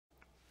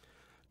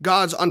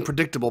God's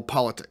unpredictable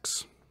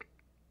politics.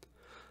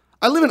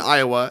 I live in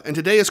Iowa, and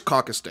today is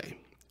caucus day.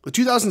 The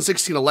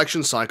 2016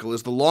 election cycle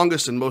is the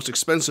longest and most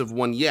expensive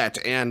one yet,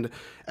 and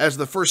as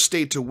the first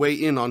state to weigh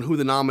in on who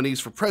the nominees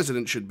for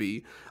president should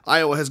be,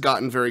 Iowa has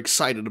gotten very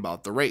excited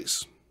about the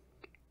race.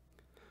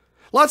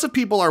 Lots of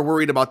people are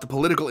worried about the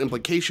political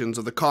implications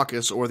of the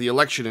caucus or the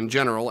election in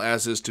general,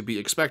 as is to be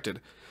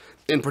expected.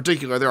 In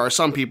particular, there are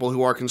some people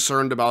who are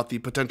concerned about the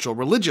potential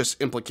religious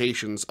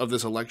implications of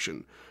this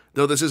election,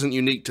 though this isn't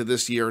unique to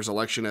this year's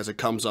election as it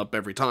comes up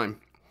every time.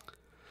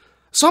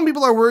 Some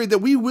people are worried that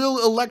we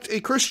will elect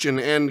a Christian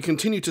and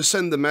continue to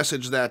send the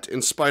message that,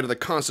 in spite of the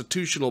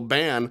constitutional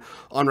ban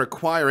on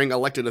requiring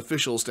elected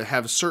officials to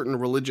have certain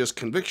religious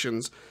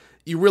convictions,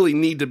 you really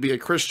need to be a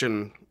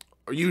Christian,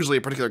 or usually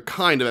a particular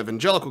kind of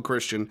evangelical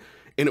Christian,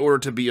 in order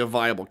to be a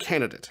viable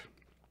candidate.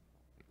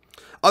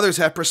 Others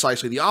have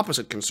precisely the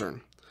opposite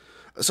concern.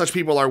 Such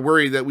people are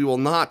worried that we will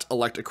not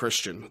elect a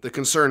Christian, the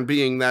concern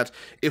being that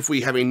if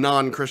we have a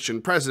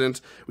non-Christian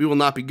president, we will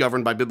not be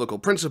governed by biblical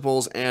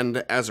principles, and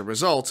as a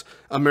result,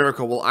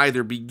 America will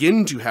either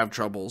begin to have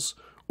troubles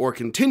or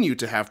continue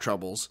to have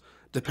troubles,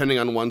 depending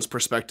on one's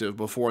perspective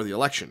before the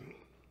election.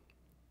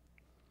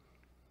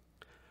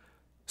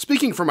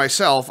 Speaking for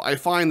myself, I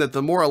find that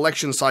the more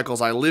election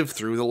cycles I live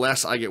through, the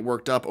less I get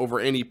worked up over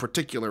any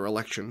particular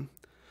election.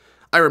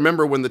 I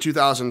remember when the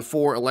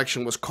 2004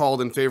 election was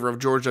called in favor of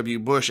George W.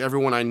 Bush,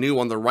 everyone I knew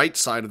on the right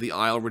side of the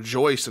aisle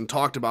rejoiced and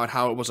talked about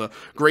how it was a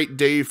great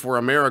day for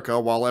America,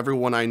 while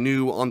everyone I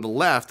knew on the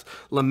left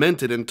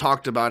lamented and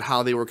talked about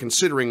how they were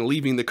considering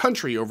leaving the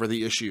country over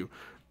the issue,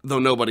 though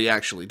nobody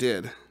actually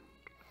did.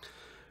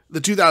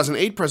 The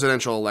 2008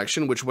 presidential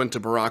election, which went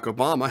to Barack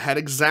Obama, had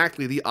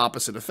exactly the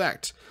opposite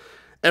effect.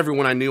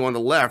 Everyone I knew on the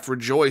left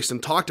rejoiced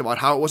and talked about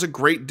how it was a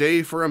great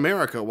day for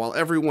America, while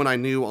everyone I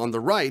knew on the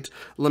right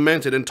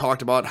lamented and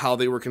talked about how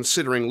they were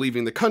considering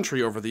leaving the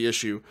country over the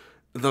issue,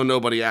 though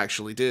nobody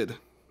actually did.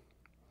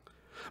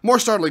 More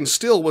startling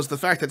still was the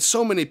fact that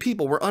so many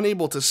people were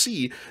unable to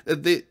see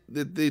that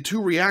the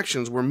two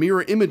reactions were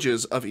mirror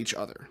images of each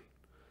other.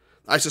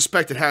 I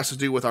suspect it has to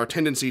do with our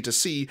tendency to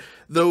see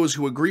those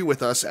who agree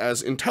with us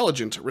as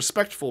intelligent,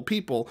 respectful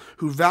people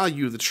who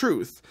value the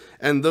truth,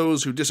 and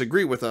those who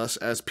disagree with us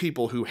as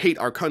people who hate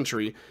our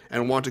country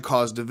and want to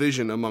cause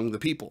division among the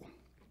people.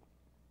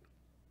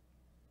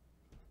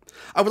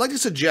 I would like to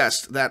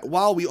suggest that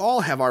while we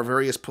all have our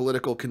various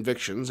political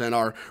convictions and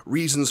our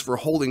reasons for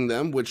holding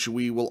them, which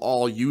we will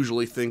all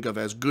usually think of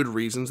as good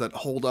reasons that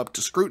hold up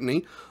to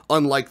scrutiny,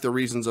 unlike the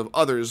reasons of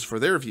others for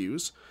their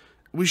views,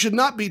 we should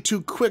not be too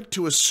quick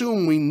to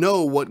assume we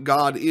know what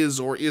God is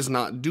or is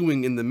not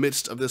doing in the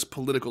midst of this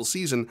political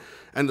season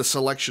and the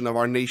selection of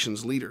our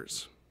nation's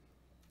leaders.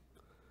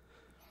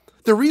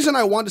 The reason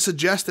I want to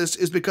suggest this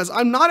is because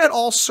I'm not at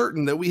all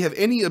certain that we have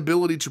any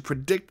ability to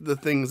predict the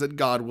things that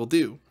God will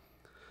do.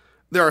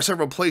 There are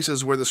several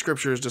places where the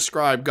scriptures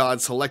describe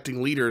God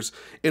selecting leaders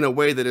in a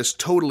way that is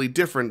totally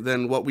different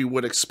than what we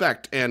would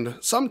expect, and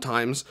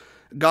sometimes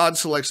God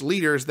selects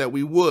leaders that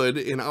we would,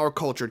 in our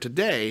culture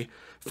today,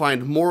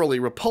 find morally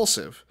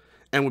repulsive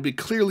and would be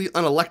clearly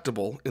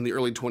unelectable in the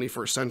early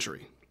 21st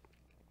century.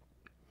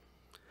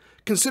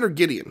 Consider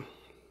Gideon.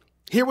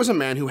 Here was a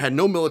man who had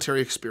no military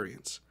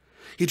experience.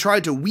 He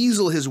tried to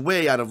weasel his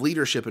way out of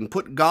leadership and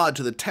put God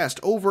to the test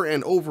over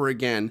and over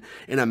again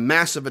in a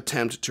massive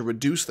attempt to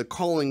reduce the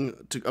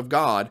calling of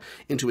God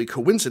into a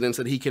coincidence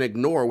that he can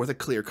ignore with a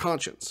clear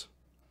conscience.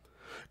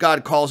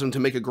 God calls him to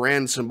make a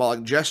grand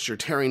symbolic gesture,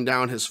 tearing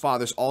down his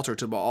father's altar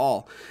to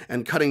Baal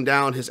and cutting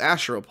down his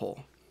Asherah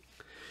pole.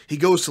 He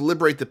goes to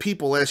liberate the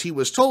people as he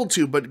was told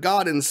to, but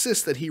God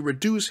insists that he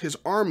reduce his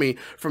army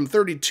from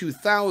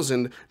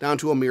 32,000 down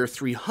to a mere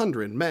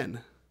 300 men.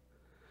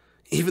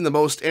 Even the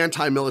most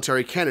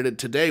anti-military candidate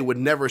today would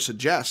never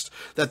suggest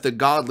that the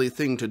godly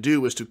thing to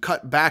do is to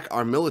cut back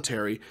our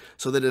military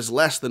so that it is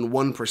less than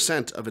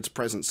 1% of its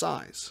present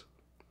size.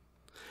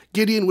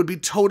 Gideon would be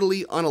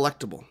totally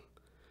unelectable.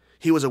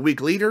 He was a weak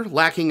leader,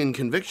 lacking in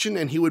conviction,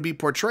 and he would be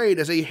portrayed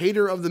as a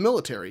hater of the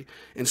military,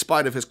 in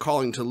spite of his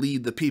calling to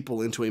lead the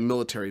people into a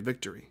military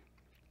victory.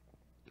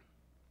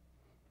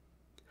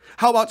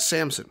 How about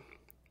Samson?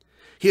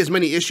 He has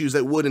many issues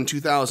that would, in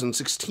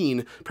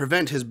 2016,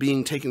 prevent his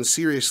being taken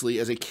seriously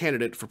as a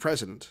candidate for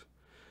president.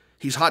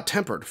 He's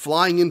hot-tempered,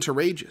 flying into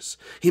rages.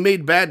 He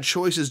made bad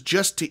choices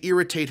just to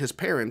irritate his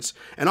parents,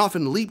 and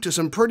often leaped to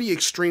some pretty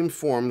extreme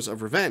forms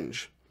of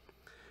revenge.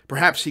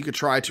 Perhaps he could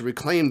try to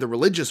reclaim the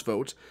religious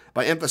vote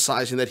by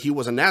emphasizing that he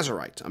was a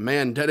Nazirite, a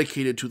man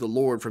dedicated to the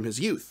Lord from his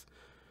youth.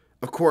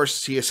 Of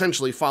course, he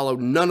essentially followed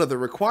none of the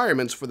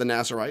requirements for the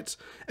Nazirites,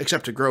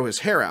 except to grow his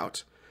hair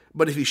out,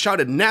 but if he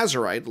shouted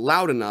Nazirite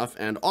loud enough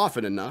and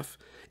often enough,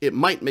 it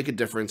might make a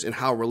difference in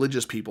how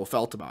religious people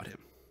felt about him.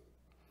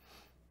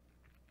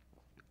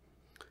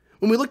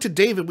 When we look to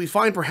David, we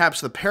find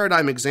perhaps the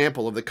paradigm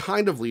example of the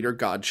kind of leader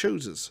God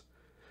chooses.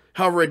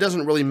 However, it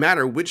doesn't really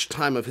matter which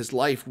time of his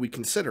life we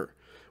consider.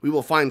 We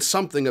will find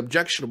something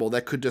objectionable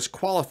that could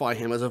disqualify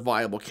him as a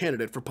viable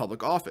candidate for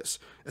public office,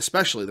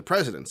 especially the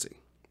presidency.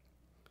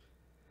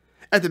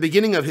 At the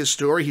beginning of his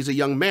story, he's a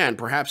young man,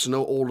 perhaps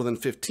no older than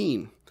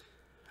 15.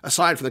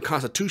 Aside from the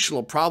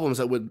constitutional problems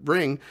that would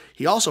bring,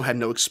 he also had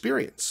no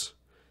experience.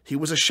 He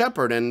was a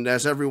shepherd, and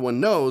as everyone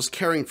knows,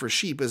 caring for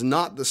sheep is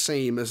not the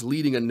same as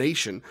leading a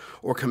nation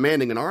or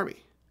commanding an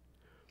army.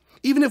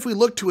 Even if we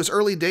look to his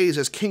early days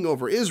as king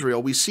over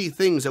Israel, we see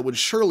things that would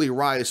surely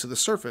rise to the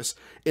surface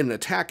in an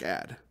attack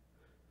ad.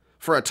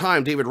 For a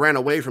time, David ran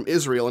away from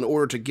Israel in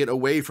order to get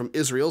away from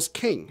Israel's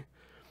king.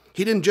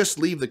 He didn't just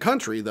leave the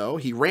country, though.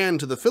 He ran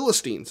to the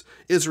Philistines,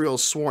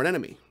 Israel's sworn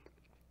enemy.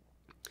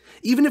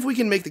 Even if we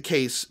can make the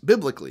case,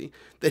 biblically,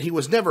 that he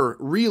was never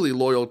really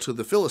loyal to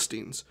the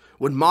Philistines,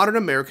 would modern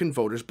American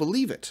voters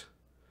believe it?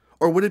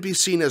 Or would it be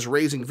seen as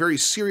raising very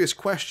serious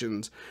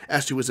questions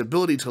as to his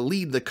ability to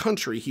lead the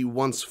country he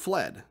once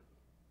fled?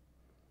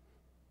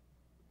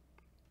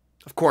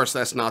 Of course,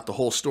 that's not the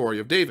whole story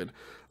of David.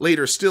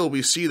 Later still,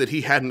 we see that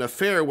he had an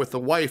affair with the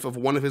wife of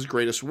one of his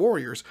greatest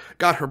warriors,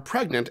 got her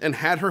pregnant, and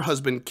had her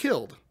husband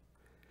killed.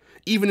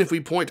 Even if we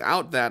point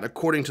out that,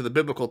 according to the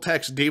biblical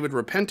text, David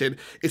repented,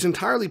 it's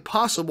entirely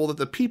possible that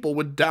the people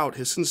would doubt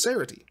his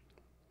sincerity.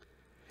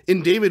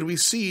 In David, we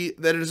see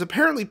that it is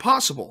apparently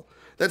possible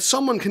that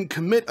someone can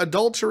commit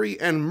adultery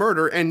and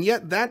murder, and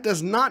yet that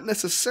does not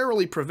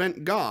necessarily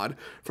prevent God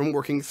from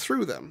working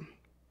through them.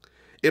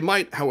 It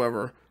might,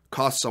 however,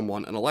 cost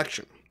someone an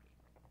election.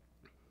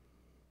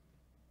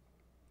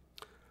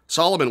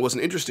 Solomon was an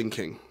interesting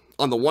king.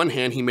 On the one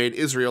hand, he made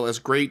Israel as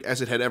great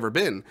as it had ever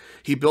been.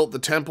 He built the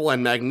temple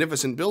and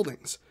magnificent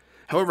buildings.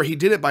 However, he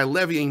did it by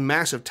levying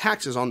massive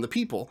taxes on the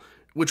people,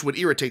 which would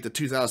irritate the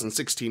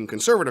 2016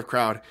 conservative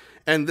crowd,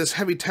 and this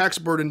heavy tax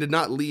burden did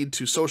not lead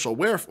to social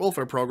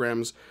welfare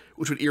programs,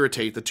 which would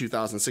irritate the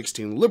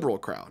 2016 liberal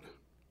crowd.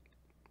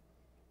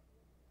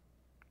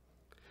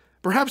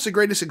 Perhaps the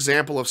greatest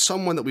example of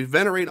someone that we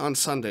venerate on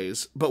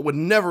Sundays, but would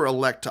never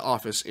elect to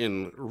office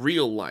in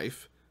real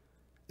life,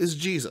 is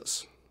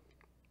Jesus.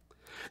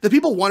 The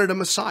people wanted a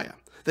Messiah.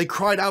 They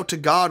cried out to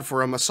God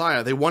for a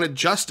Messiah. They wanted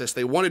justice,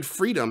 they wanted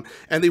freedom,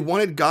 and they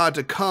wanted God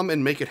to come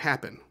and make it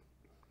happen.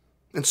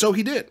 And so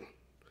he did.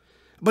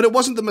 But it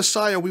wasn't the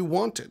Messiah we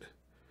wanted.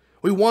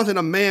 We wanted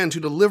a man to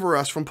deliver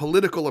us from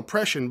political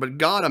oppression, but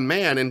God a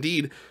man,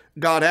 indeed,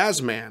 God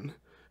as man,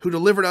 who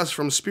delivered us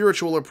from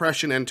spiritual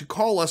oppression and to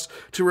call us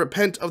to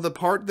repent of the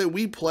part that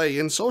we play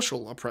in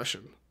social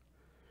oppression.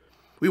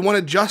 We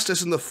wanted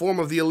justice in the form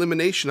of the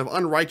elimination of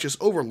unrighteous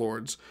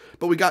overlords,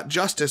 but we got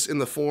justice in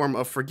the form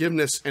of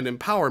forgiveness and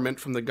empowerment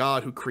from the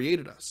God who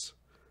created us.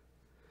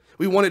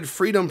 We wanted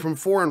freedom from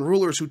foreign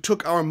rulers who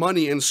took our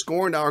money and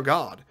scorned our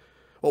God.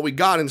 What we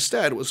got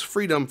instead was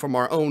freedom from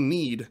our own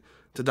need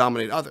to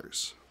dominate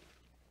others.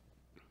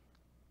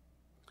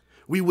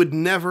 We would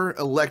never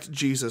elect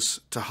Jesus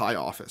to high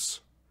office.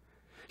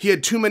 He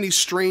had too many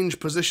strange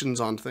positions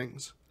on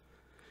things.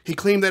 He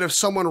claimed that if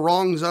someone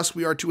wrongs us,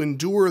 we are to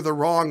endure the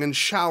wrong and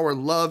shower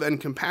love and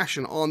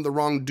compassion on the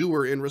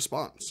wrongdoer in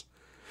response.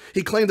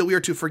 He claimed that we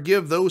are to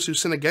forgive those who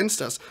sin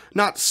against us,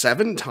 not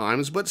 7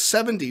 times, but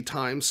 70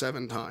 times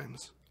 7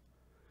 times.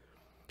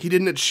 He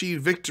didn't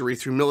achieve victory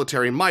through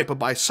military might, but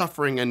by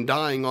suffering and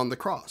dying on the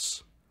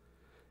cross.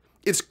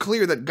 It's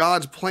clear that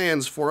God's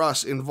plans for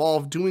us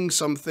involve doing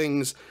some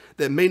things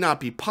that may not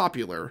be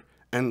popular,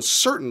 and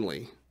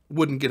certainly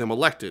wouldn't get him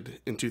elected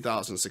in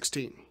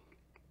 2016.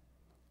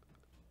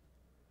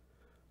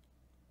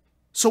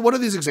 So what do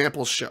these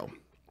examples show?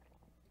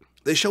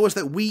 They show us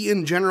that we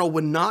in general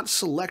would not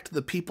select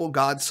the people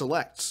God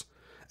selects,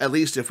 at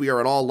least if we are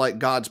at all like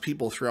God's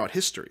people throughout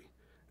history,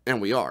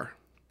 and we are.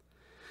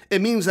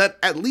 It means that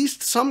at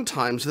least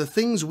sometimes the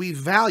things we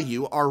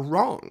value are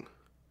wrong.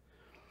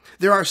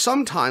 There are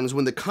some times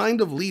when the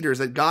kind of leaders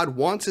that God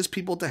wants his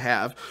people to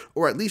have,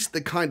 or at least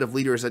the kind of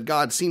leaders that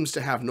God seems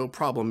to have no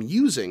problem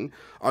using,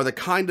 are the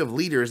kind of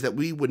leaders that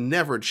we would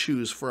never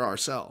choose for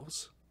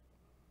ourselves.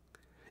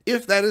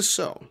 If that is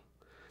so,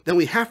 then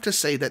we have to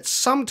say that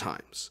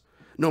sometimes,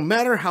 no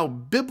matter how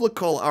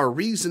biblical our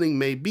reasoning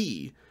may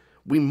be,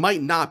 we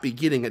might not be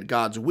getting at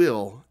God's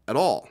will at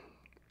all.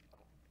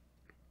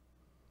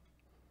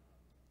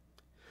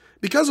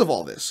 Because of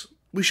all this,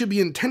 we should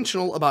be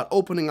intentional about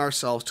opening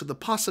ourselves to the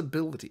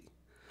possibility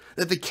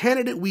that the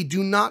candidate we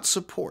do not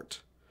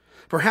support,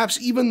 perhaps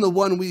even the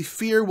one we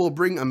fear will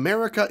bring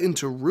America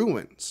into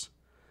ruins,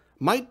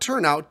 might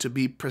turn out to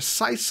be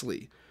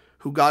precisely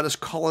who God is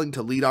calling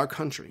to lead our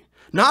country,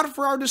 not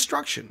for our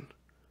destruction,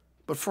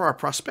 but for our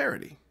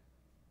prosperity.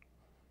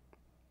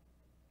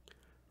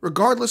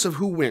 Regardless of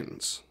who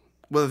wins,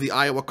 whether the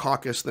Iowa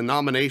caucus, the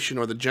nomination,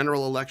 or the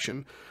general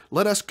election,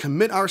 let us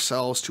commit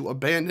ourselves to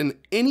abandon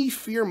any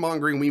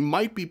fear-mongering we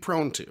might be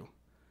prone to,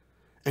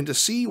 and to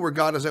see where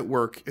God is at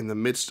work in the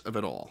midst of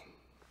it all.